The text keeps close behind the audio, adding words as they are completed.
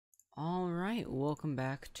Alright, welcome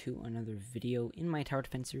back to another video in my tower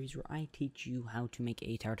defense series where I teach you how to make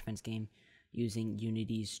a tower defense game using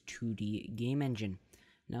Unity's 2D game engine.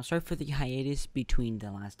 Now, sorry for the hiatus between the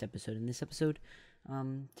last episode and this episode.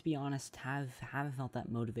 To be honest, haven't felt that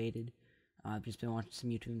motivated. I've just been watching some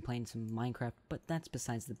YouTube and playing some Minecraft, but that's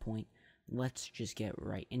besides the point. Let's just get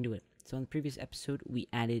right into it. So in the previous episode, we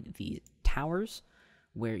added these towers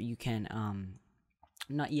where you can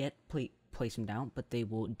not yet place them down, but they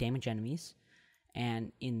will damage enemies.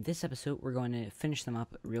 And in this episode, we're going to finish them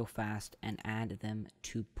up real fast and add them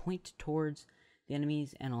to point towards the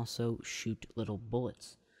enemies and also shoot little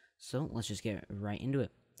bullets. So let's just get right into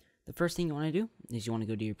it. The first thing you want to do is you want to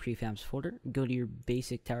go to your prefabs folder, go to your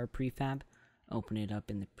basic tower prefab, open it up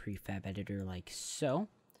in the prefab editor like so.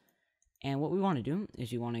 And what we want to do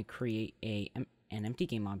is you want to create an empty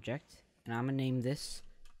game object, and I'm going to name this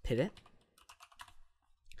pivot.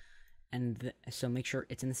 And so make sure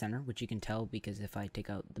it's in the center, which you can tell because if I take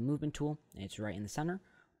out the movement tool, it's right in the center.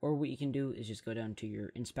 Or what you can do is just go down to your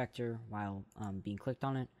inspector while being clicked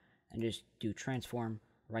on it and just do transform,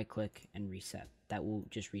 right click, and reset. That will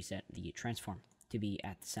just reset the transform to be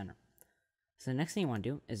at the center. So the next thing you want to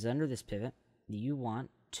do is under this pivot, you want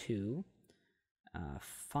to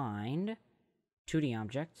find 2D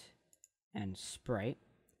object and sprite.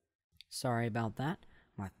 Sorry about that,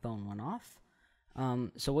 my phone went off.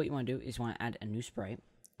 So what you want to do is you want to add a new sprite,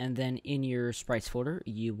 and then in your sprites folder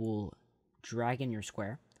you will drag in your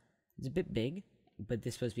square. It's a bit big, but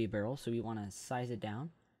this is supposed to be a barrel, so you want to size it down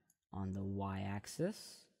on the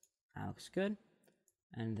y-axis. That looks good.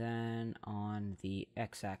 And then on the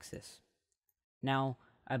x-axis. Now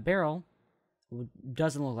a barrel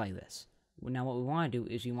doesn't look like this. Now what we want to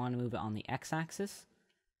do is we want to move it on the x-axis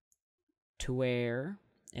to where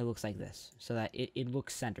it looks like this, so that it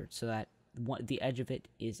looks centered, so that the edge of it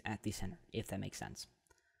is at the center, if that makes sense.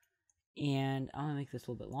 And I'm gonna make this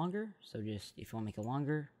a little bit longer, so just if you want to make it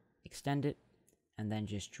longer, extend it and then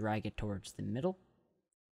just drag it towards the middle,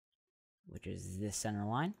 which is this center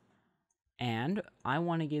line. And I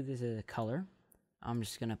want to give this a color. I'm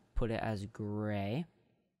just gonna put it as gray.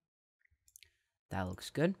 That looks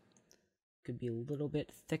good. Could be a little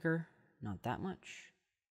bit thicker, not that much.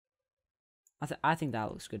 I think that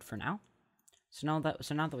looks good for now. So now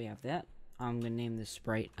that we have that, I'm gonna name this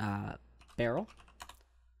sprite barrel,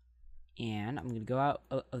 and I'm gonna go out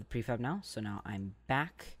of the prefab now. So now I'm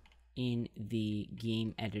back in the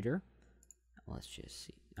game editor. Let's just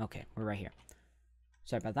see. Okay, we're right here.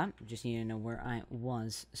 Sorry about that. Just need to know where I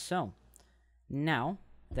was. So now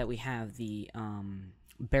that we have the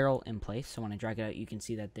barrel in place, so when I drag it out, you can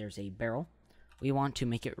see that there's a barrel. We want to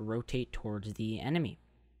make it rotate towards the enemy.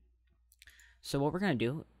 So what we're gonna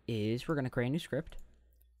do is we're gonna create a new script.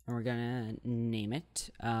 And we're gonna name it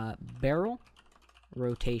barrel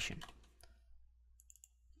rotation.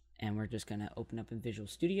 And we're just gonna open up in Visual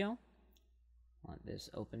Studio. Let this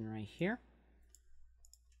open right here.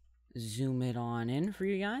 Zoom it on in for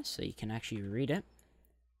you guys so you can actually read it.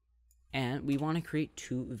 And we want to create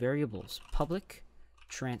two variables: public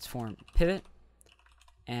transform pivot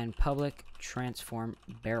and public transform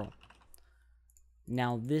barrel.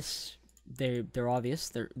 Now they're obvious.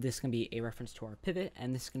 This can be a reference to our pivot,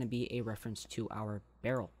 and this is going to be a reference to our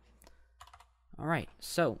barrel. Alright,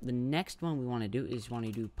 so the next one we want to do is we want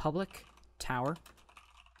to do public tower.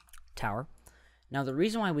 Now the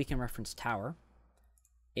reason why we can reference tower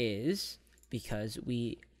is because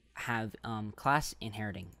we have class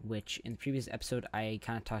inheriting, which in the previous episode I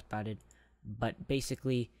kind of talked about it, but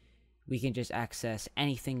basically we can just access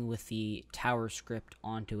anything with the tower script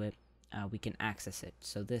onto it. We can access it.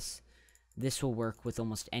 So this will work with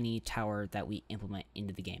almost any tower that we implement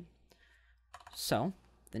into the game. So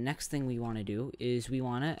the next thing we want to do is we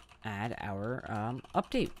want to add our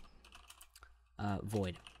update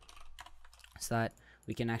void, so that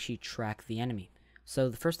we can actually track the enemy. So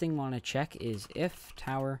the first thing we want to check is if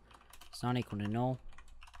tower is not equal to null,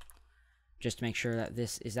 just to make sure that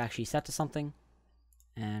this is actually set to something.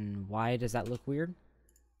 And why does that look weird?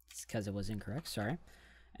 It's because it was incorrect, sorry.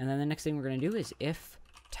 And then the next thing we're going to do is if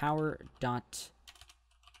tower dot,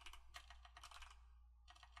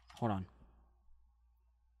 hold on,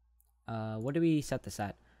 what do we set this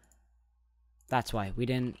at? That's why we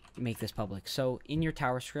didn't make this public. So in your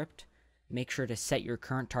tower script, make sure to set your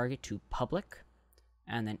current target to public,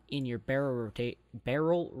 and then in your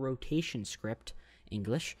barrel rotation script,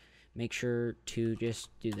 English, make sure to just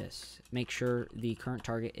do this. Make sure the current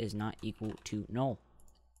target is not equal to null,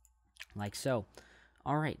 like so.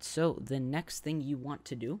 Alright, so the next thing you want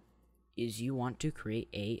to do is you want to create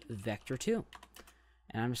a vector2.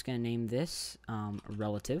 And I'm just going to name this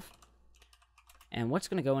relative. And what's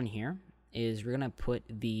going to go in here is we're going to put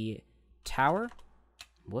the tower,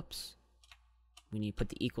 whoops, we need to put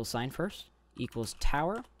the equal sign first, equals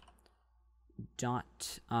tower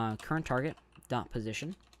dot current target dot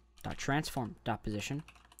position dot transform dot position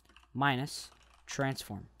minus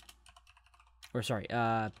transform, or sorry,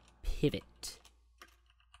 pivot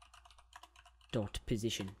dot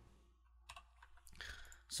position.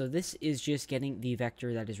 So this is just getting the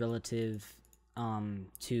vector that is relative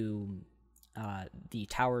to the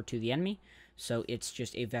tower to the enemy. So it's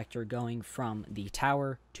just a vector going from the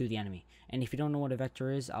tower to the enemy. And if you don't know what a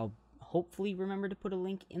vector is, I'll hopefully remember to put a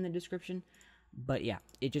link in the description. But yeah,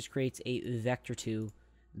 it just creates a vector 2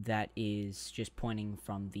 that is just pointing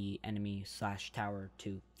from the enemy slash tower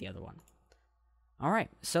to the other one. Alright,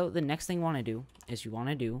 so the next thing we want to do is we want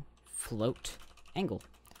to do float angle.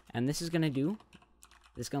 And this is going to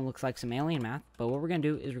look like some alien math, but what we're going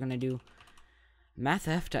to do is we're going to do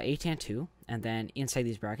mathf.atan2, and then inside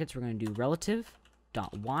these brackets we're going to do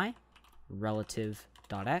relative.y,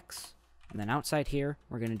 relative.x, and then outside here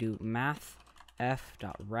we're going to do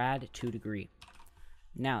mathf.rad2degree.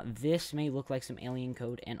 Now, this may look like some alien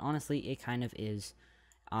code, and honestly, it kind of is.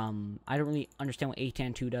 I don't really understand what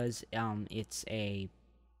atan2 does. It's a...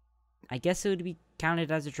 I guess it would be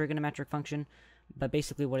counted as a trigonometric function, but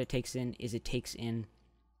basically what it takes in is it takes in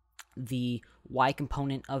the y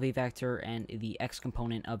component of a vector and the x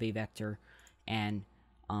component of a vector, and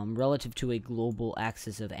relative to a global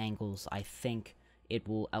axis of angles, I think it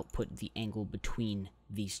will output the angle between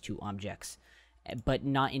these two objects, but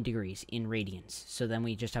not in degrees, in radians. So then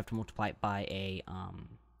we just have to multiply it by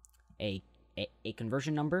a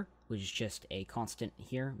conversion number, which is just a constant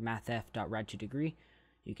here, mathf.rad2degree.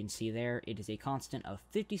 You can see there it is a constant of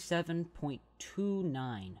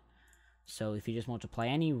 57.29. So if you just multiply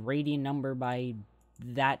any radian number by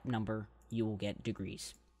that number, you will get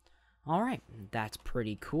degrees. Alright, that's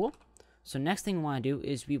pretty cool. So next thing we want to do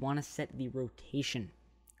is we want to set the rotation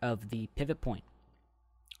of the pivot point.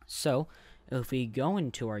 So if we go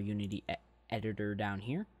into our Unity editor down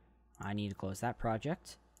here, I need to close that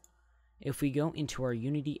project. If we go into our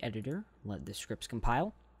Unity editor, let the scripts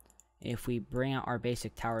compile. If we bring out our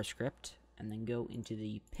basic tower script and then go into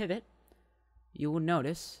the pivot, you will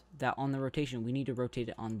notice that on the rotation, we need to rotate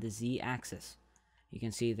it on the z-axis. You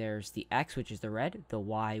can see there's the x, which is the red, the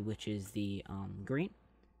y, which is the green,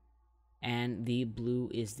 and the blue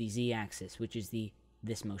is the z-axis, which is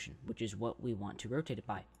this motion, which is what we want to rotate it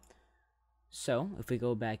by. So if we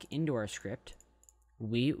go back into our script,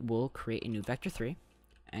 we will create a new vector 3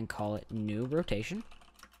 and call it new rotation.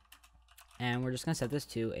 And we're just going to set this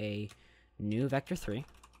to a new vector 3,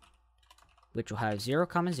 which will have 0,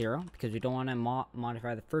 0, because we don't want to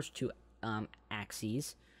modify the first two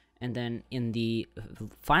axes. And then in the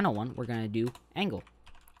final one, we're going to do angle.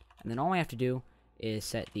 And then all we have to do is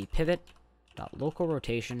set the pivot.local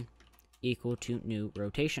rotation equal to new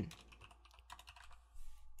rotation.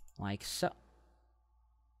 Like so.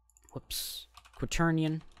 Whoops.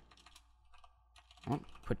 Quaternion. Oh,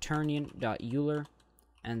 quaternion.euler.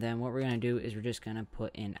 And then what we're going to do is we're just going to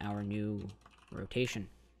put in our new rotation.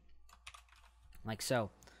 Like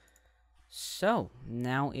so. So,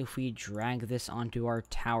 now if we drag this onto our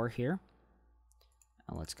tower here,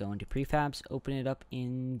 let's go into prefabs, open it up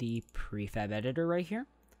in the prefab editor right here,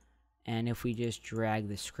 and if we just drag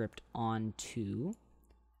the script onto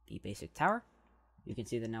the basic tower, you can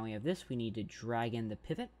see that now we have this. We need to drag in the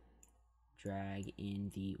pivot, drag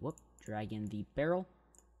in the barrel,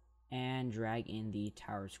 and drag in the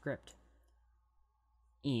tower script.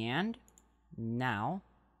 And now,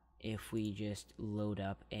 if we just load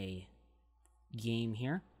up a game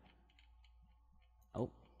here. Oh,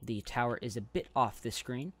 the tower is a bit off the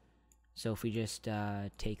screen. So if we just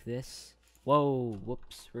take this. Whoa,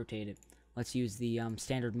 whoops, rotate it. Let's use the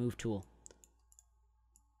standard move tool.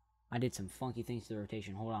 I did some funky things to the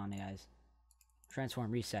rotation. Hold on, guys.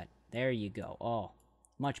 Transform, reset. There you go. Oh,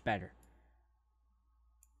 much better.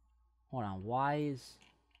 Hold on, why is...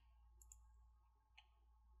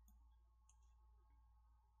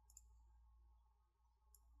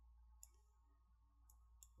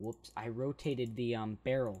 Whoops, I rotated the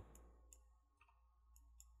barrel.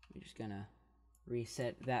 We're just gonna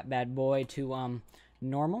reset that bad boy to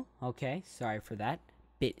normal. Okay, sorry for that.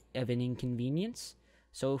 Bit of an inconvenience.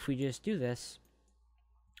 So if we just do this,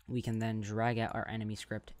 we can then drag out our enemy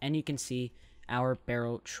script, and you can see our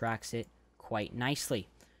barrel tracks it quite nicely.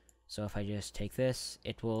 So if I just take this,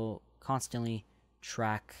 it will constantly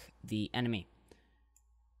track the enemy.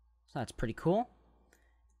 So that's pretty cool.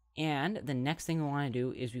 And the next thing we want to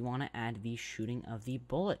do is we want to add the shooting of the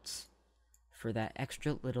bullets for that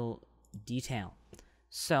extra little detail.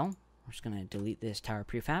 So we're just going to delete this tower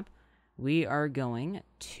prefab. We are going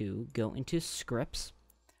to go into scripts.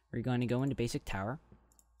 We're going to go into basic tower.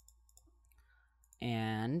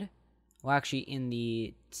 And, well, actually, in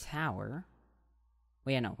the tower.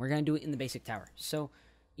 Well, yeah, no, we're going to do it in the basic tower. So,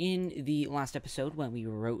 in the last episode, when we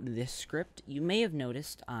wrote this script, you may have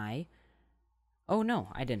noticed oh, no,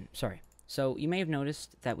 I didn't. Sorry. So, you may have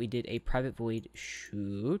noticed that we did a private void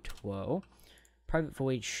shoot. Whoa. Private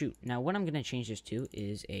void shoot. Now, what I'm going to change this to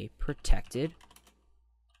is a protected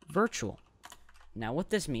virtual. Now, what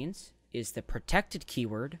this means is the protected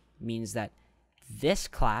keyword means that this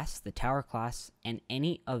class, the tower class, and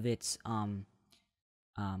any of its,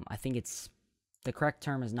 I think it's, the correct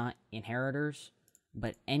term is not inheritors,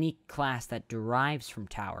 but any class that derives from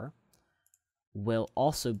tower will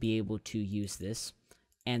also be able to use this.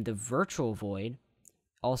 And the virtual void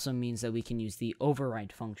also means that we can use the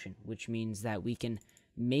override function, which means that we can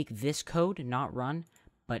make this code not run,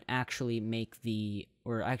 but actually make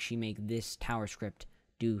this tower script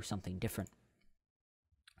do something different.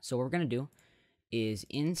 So what we're going to do is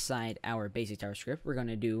inside our basic tower script, we're going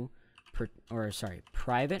to do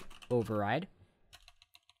private override.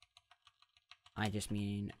 I just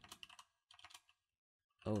mean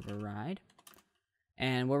override.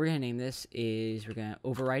 And what we're going to name this is we're going to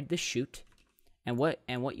override the shoot. And what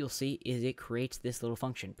you'll see is it creates this little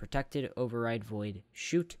function, protected override void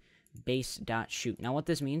shoot base.shoot. Now what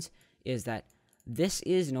this means is that this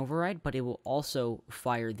is an override, but it will also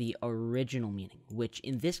fire the original meaning, which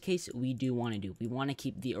in this case we do want to do. We want to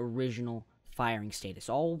keep the original firing status.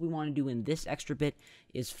 All we want to do in this extra bit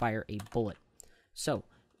is fire a bullet. So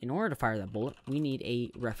in order to fire that bullet, we need a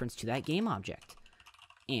reference to that game object.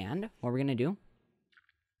 And what we're going to do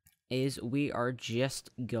is we are just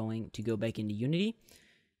going to go back into Unity,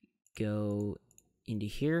 go into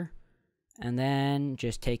here, and then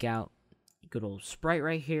just take out good old sprite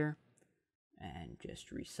right here, and just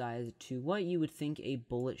resize it to what you would think a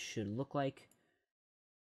bullet should look like.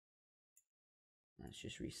 Let's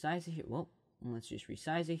just resize it here. Well, let's just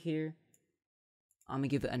resize it here. I'm going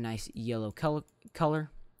to give it a nice yellow color.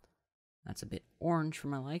 That's a bit orange for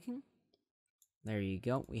my liking. There you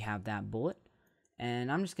go. We have that bullet.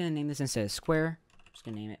 And I'm just going to name this, instead of square, I'm just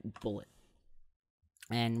going to name it bullet.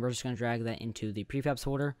 And we're just going to drag that into the prefabs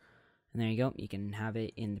folder. And there you go. You can have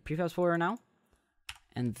it in the prefabs folder now.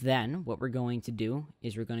 And then what we're going to do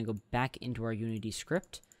is we're going to go back into our Unity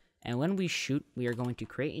script. And when we shoot, we are going to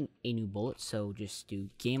create a new bullet. So just do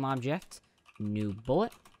game object, new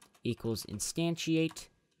bullet, equals instantiate.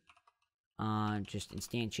 Just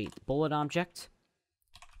instantiate the bullet object.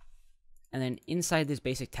 And then inside this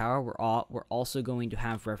basic tower, we're also going to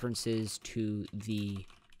have references to the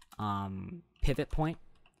pivot point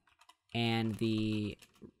and a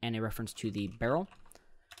reference to the barrel.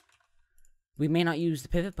 We may not use the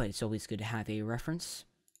pivot, but it's always good to have a reference.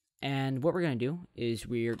 And what we're going to do is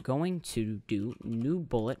we're going to do new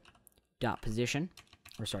bullet dot position,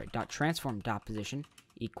 dot transform dot position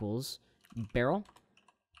equals barrel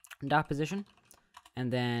dot position.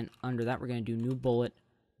 And then under that, we're going to do new bullet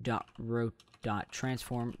dot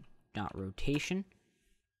transform dot rotation.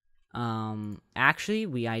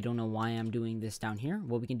 Actually, I don't know why I'm doing this down here.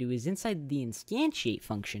 What we can do is inside the instantiate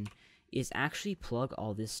function is actually plug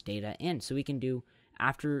all this data in. So we can do,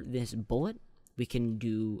 after this bullet, we can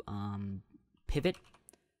do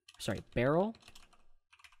barrel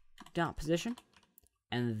dot position,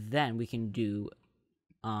 and then we can do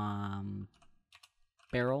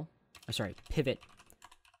pivot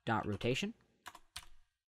dot rotation.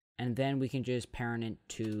 And then we can just parent it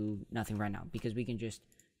to nothing right now, because we can just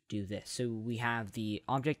do this. So we have the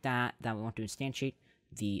object that we want to instantiate,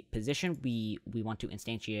 the position we want to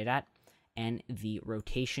instantiate at, and the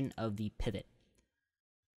rotation of the pivot.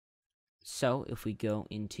 So if we go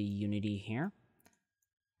into Unity here,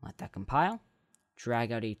 let that compile,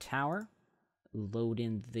 drag out a tower, load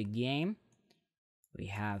in the game. We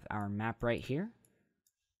have our map right here.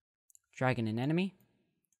 Drag in an enemy.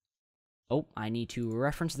 Oh, I need to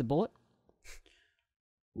reference the bullet.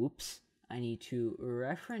 Oops. I need to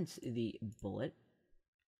reference the bullet.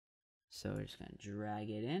 So we're just going to drag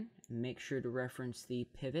it in. Make sure to reference the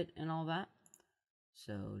pivot and all that.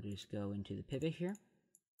 So just go into the pivot here.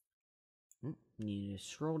 Need to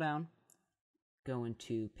scroll down. Go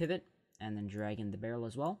into pivot. And then drag in the barrel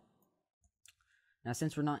as well. Now,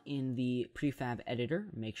 since we're not in the prefab editor,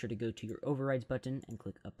 make sure to go to your overrides button and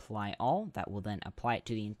click apply all. That will then apply it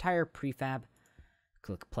to the entire prefab.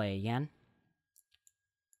 Click play again.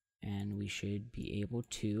 And we should be able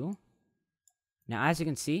to... Now, as you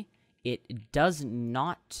can see, It does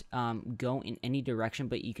not go in any direction,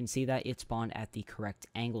 but you can see that it spawned at the correct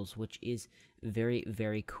angles, which is very,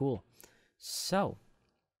 very cool. So,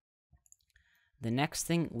 the next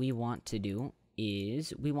thing we want to do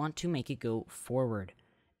is we want to make it go forward.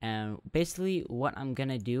 And basically what I'm going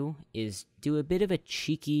to do is do a bit of a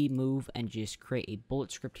cheeky move and just create a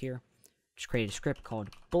bullet script here. Just create a script called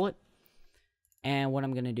bullet. And what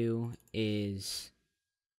I'm going to do is,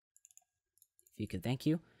 if you could, thank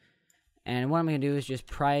you. And what I'm going to do is just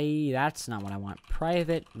that's not what I want.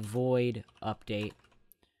 Private void update.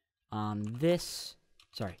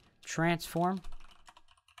 Transform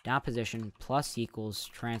dot position plus equals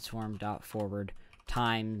transform dot forward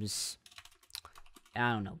times,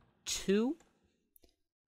 I don't know, 2.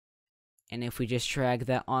 And if we just drag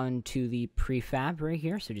that onto the prefab right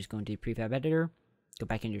here, so just go into the prefab editor, go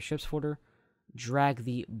back into your scripts folder, drag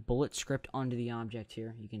the bullet script onto the object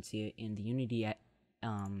here. You can see it in the Unity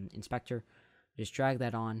inspector. Just drag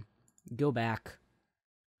that on, go back,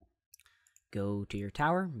 go to your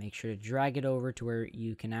tower, make sure to drag it over to where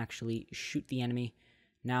you can actually shoot the enemy.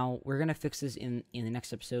 Now, we're going to fix this in the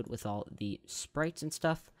next episode with all the sprites and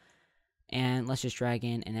stuff. And let's just drag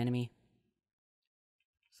in an enemy.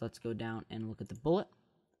 So let's go down and look at the bullet.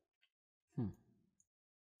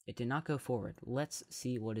 It did not go forward. Let's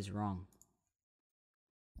see what is wrong.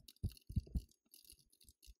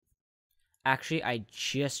 Actually, I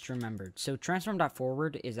just remembered. So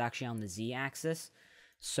transform.forward is actually on the z-axis.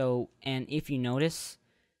 So, and if you notice,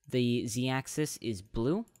 the z-axis is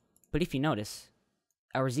blue. But if you notice,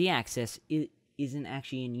 our z-axis isn't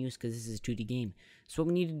actually in use because this is a 2D game. So what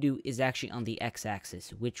we need to do is actually on the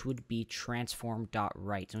x-axis, which would be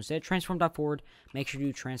transform.right. So instead of transform.forward, make sure to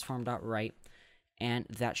do transform.right, and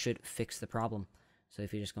that should fix the problem. So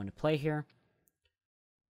if you just go into play here,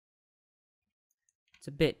 it's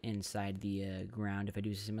a bit inside the ground if I do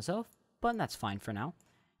this myself, but that's fine for now.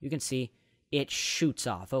 You can see it shoots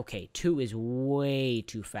off. Okay, 2 is way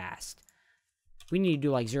too fast. We need to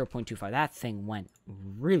do like 0.25. That thing went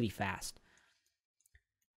really fast.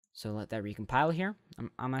 So let that recompile here.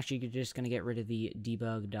 I'm actually just going to get rid of the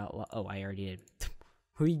debug.log. Oh, I already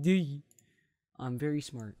did. I'm very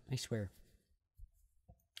smart, I swear.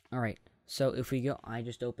 Alright, so if we go, I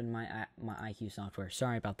just opened my IQ software.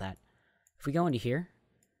 Sorry about that. If we go into here,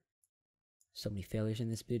 so many failures in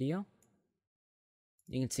this video.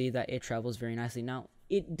 You can see that it travels very nicely. Now,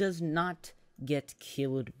 it does not get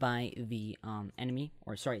killed by the enemy,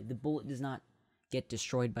 or sorry, the bullet does not get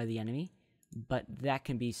destroyed by the enemy, but that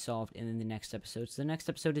can be solved in the next episode. So the next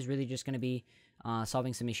episode is really just going to be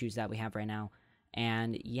solving some issues that we have right now,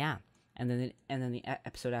 and yeah, and then the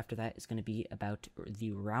episode after that is going to be about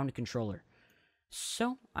the round controller.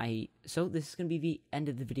 So this is going to be the end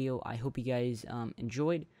of the video. I hope you guys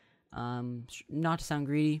enjoyed. Not to sound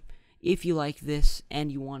greedy, if you like this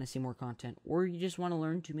and you want to see more content, or you just want to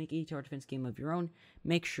learn to make a tower defense game of your own,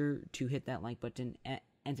 make sure to hit that like button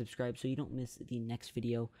and subscribe so you don't miss the next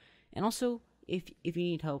video. And also, if you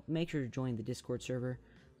need help, make sure to join the Discord server.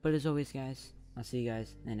 But as always, guys, I'll see you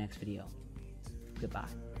guys in the next video.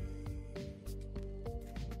 Goodbye.